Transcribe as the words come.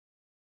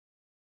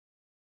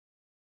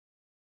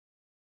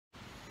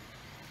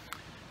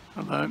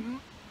Hello.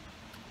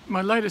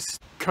 My latest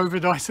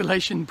COVID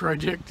isolation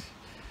project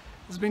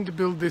has been to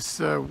build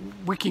this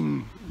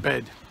wicking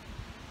bed.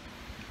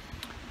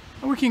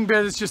 A wicking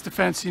bed is just a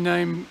fancy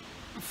name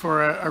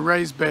for a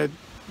raised bed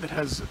that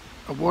has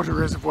a water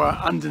reservoir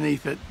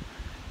underneath it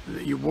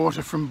that you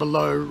water from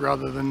below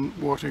rather than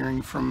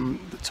watering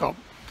from the top.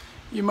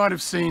 You might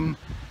have seen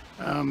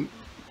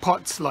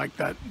pots like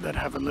that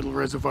have a little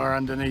reservoir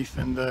underneath,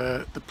 and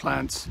the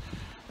plants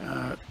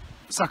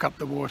suck up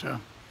the water.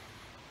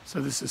 So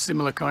this is a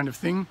similar kind of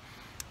thing.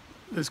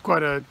 There's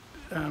quite a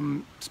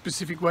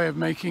specific way of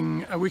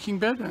making a wicking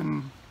bed,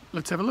 and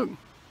let's have a look.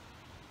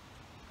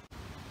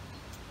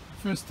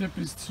 First step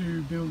is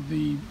to build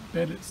the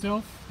bed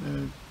itself,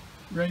 the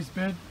raised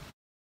bed.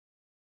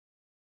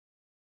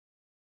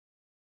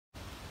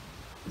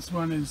 This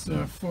one is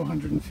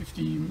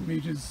 450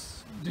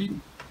 meters deep.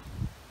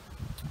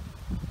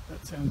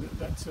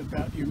 That's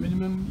about your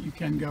minimum. You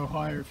can go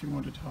higher if you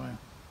want it higher.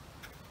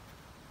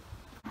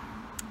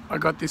 I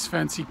got this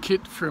fancy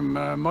kit from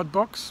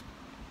Modbox.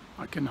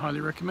 I can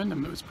highly recommend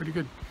them. It was pretty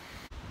good.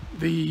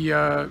 The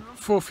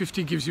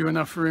 450 gives you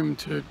enough room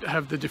to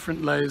have the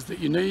different layers that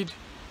you need.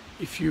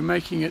 If you're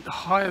making it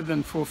higher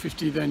than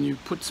 450, then you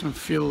put some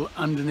fill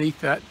underneath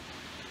that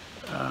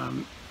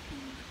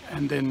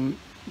and then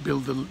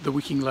build the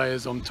wicking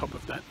layers on top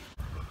of that.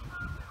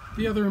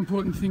 The other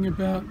important thing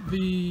about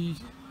the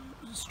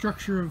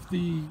structure of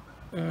the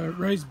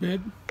raised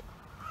bed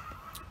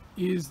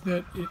is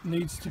that it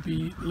needs to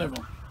be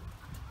level.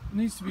 It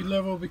needs to be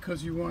level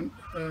because you want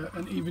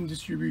an even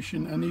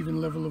distribution, an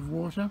even level of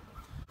water.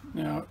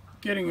 Now,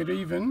 getting it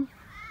even,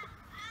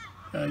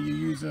 you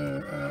use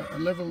a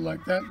level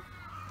like that.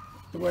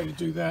 The way to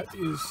do that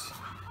is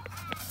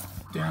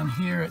down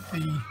here at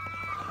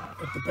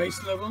the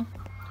base level.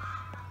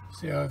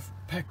 See, I've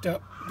packed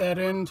up that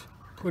end,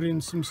 put in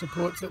some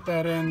supports at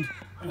that end,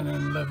 and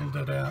then leveled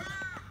it out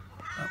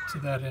up to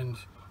that end.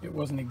 It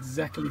wasn't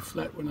exactly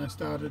flat when I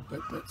started,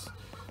 but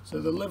so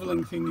the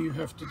leveling thing you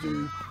have to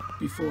do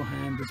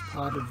beforehand as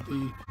part of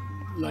the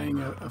laying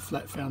a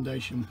flat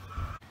foundation.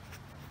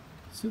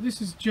 So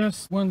this is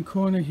just one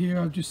corner here.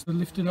 I've just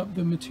lifted up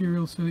the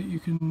material so that you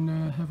can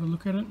have a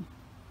look at it.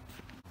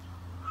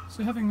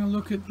 So having a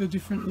look at the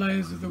different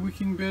layers of the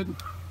wicking bed,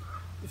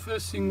 the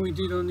first thing we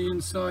did on the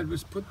inside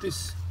was put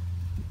this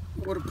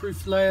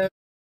waterproof layer.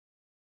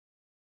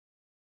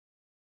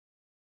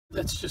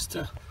 That's just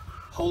to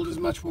hold as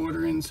much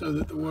water in so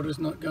that the water is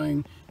not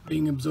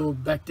being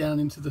absorbed back down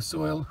into the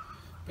soil,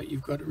 but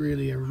you've got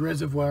really a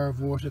reservoir of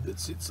water that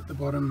sits at the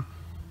bottom.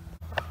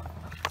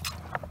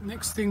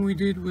 Next thing we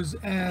did was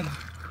add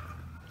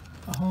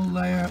a whole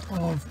layer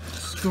of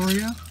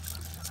scoria.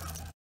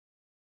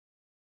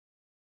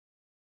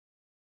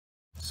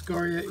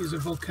 Scoria is a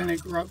volcanic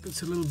rock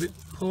that's a little bit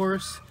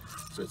porous,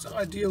 so it's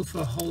ideal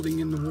for holding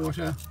in the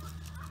water.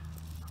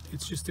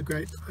 It's just a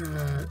great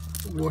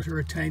water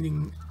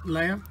retaining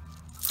layer.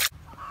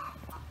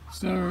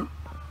 So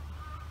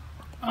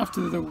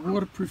after the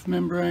waterproof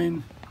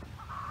membrane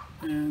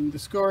and the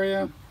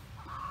scoria,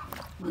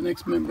 the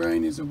next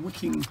membrane is a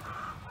wicking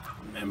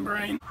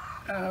membrane,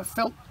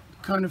 felt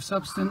kind of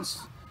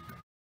substance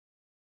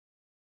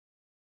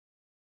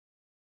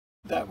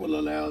that will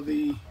allow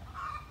the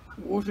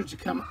water to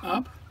come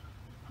up,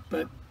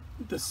 but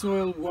the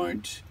soil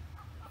won't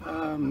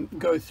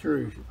go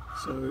through,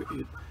 so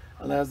it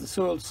allows the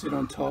soil to sit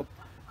on top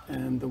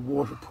and the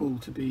water pool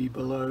to be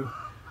below.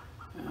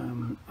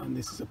 And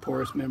this is a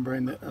porous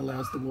membrane that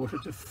allows the water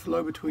to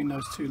flow between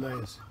those two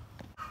layers.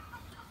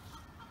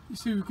 You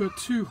see, we've got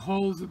two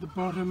holes at the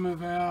bottom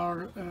of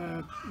our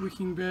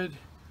wicking bed.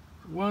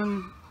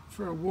 One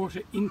for a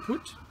water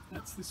input,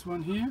 that's this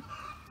one here,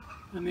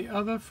 and the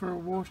other for a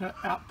water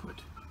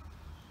output.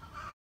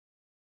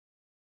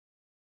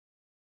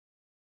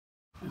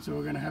 And so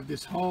we're going to have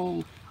this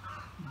whole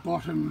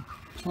bottom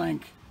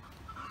plank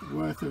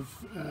worth of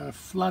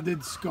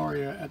flooded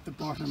scoria at the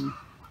bottom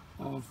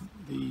of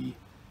the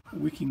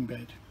wicking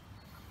bed.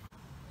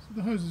 So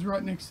the hose is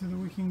right next to the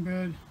wicking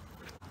bed.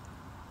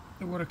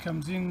 The water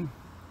comes in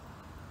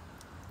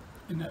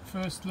that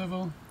first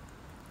level,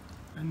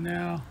 and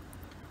now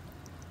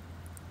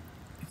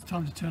it's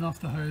time to turn off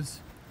the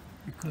hose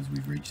because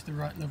we've reached the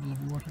right level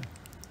of water.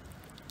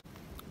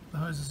 The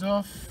hose is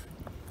off,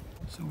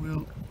 so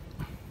we'll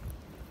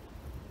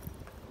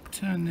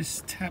turn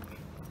this tap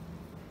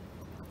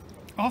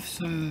off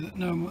so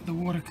that the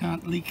water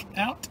can't leak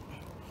out.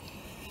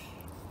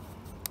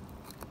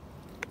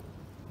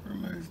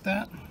 Remove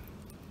that,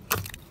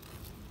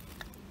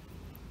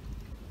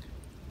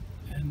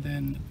 and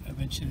then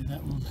eventually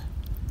that will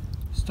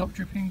stop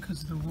dripping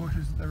because the water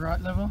is at the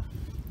right level.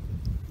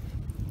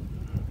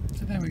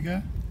 So there we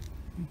go,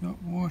 we've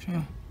got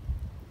water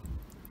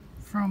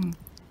from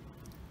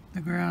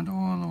the ground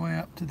all the way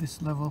up to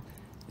this level.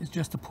 It's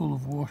just a pool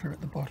of water at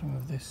the bottom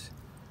of this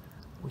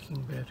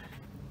wicking bed.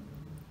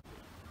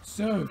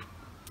 So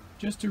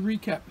just to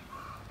recap,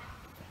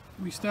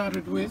 we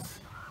started with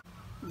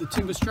the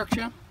timber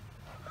structure,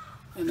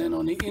 and then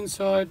on the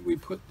inside we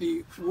put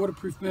the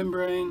waterproof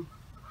membrane,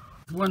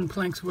 one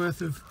plank's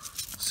worth of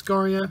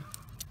scoria.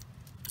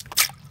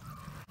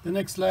 The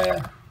next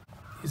layer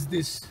is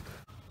this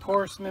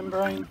porous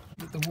membrane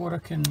that the water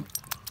can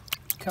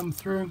come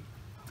through.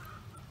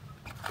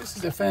 This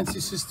is a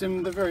fancy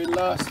system. The very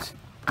last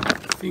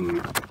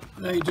thing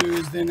they do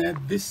is then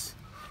add this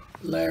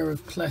layer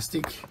of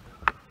plastic.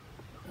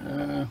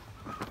 I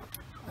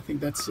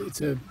think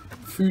it's a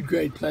food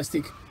grade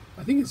plastic.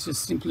 I think it's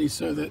just simply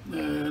so that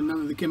none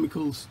of the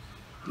chemicals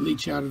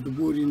leach out of the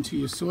wood into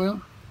your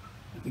soil.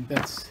 I think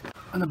that's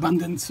an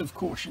abundance of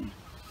caution.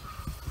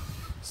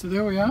 So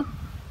there we are.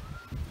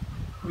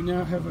 We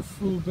now have a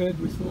full bed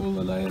with all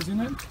the layers in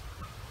it.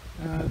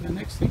 The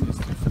next thing is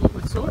to fill it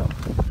with soil.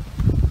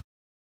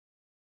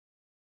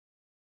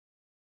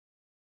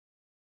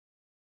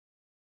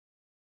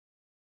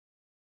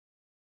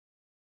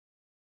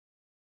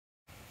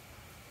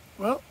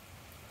 Well,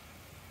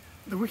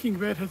 the wicking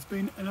bed has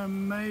been an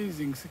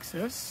amazing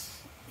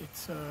success.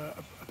 It's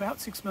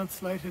about 6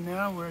 months later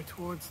now. We're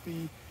towards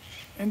the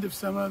end of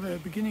summer, the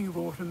beginning of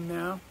autumn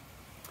now,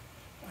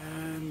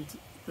 and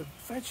the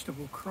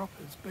vegetable crop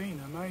has been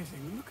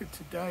amazing. Look at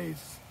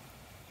today's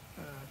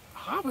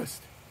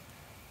harvest.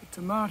 The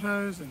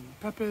tomatoes and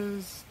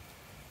peppers,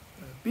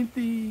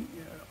 binti,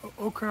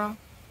 okra.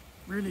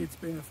 Really, it's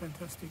been a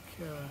fantastic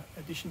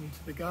addition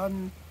to the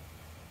garden.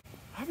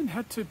 I haven't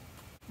had to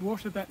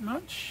water that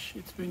much.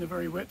 It's been a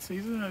very wet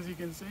season, as you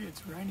can see.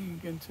 It's raining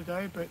again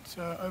today, but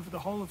over the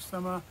whole of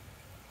summer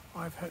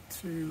I've had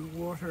to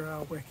water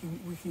our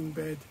wicking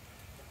bed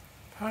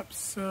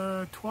perhaps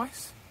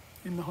twice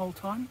in the whole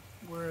time,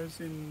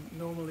 whereas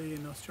normally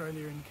in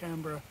Australia, in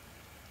Canberra,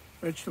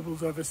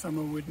 vegetables over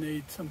summer would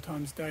need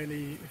sometimes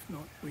daily, if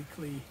not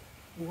weekly,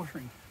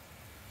 watering.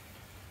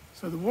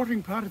 So the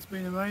watering part has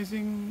been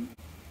amazing.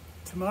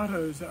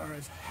 Tomatoes are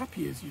as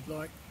happy as you'd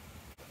like.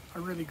 A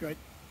really great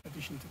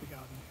addition to the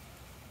garden.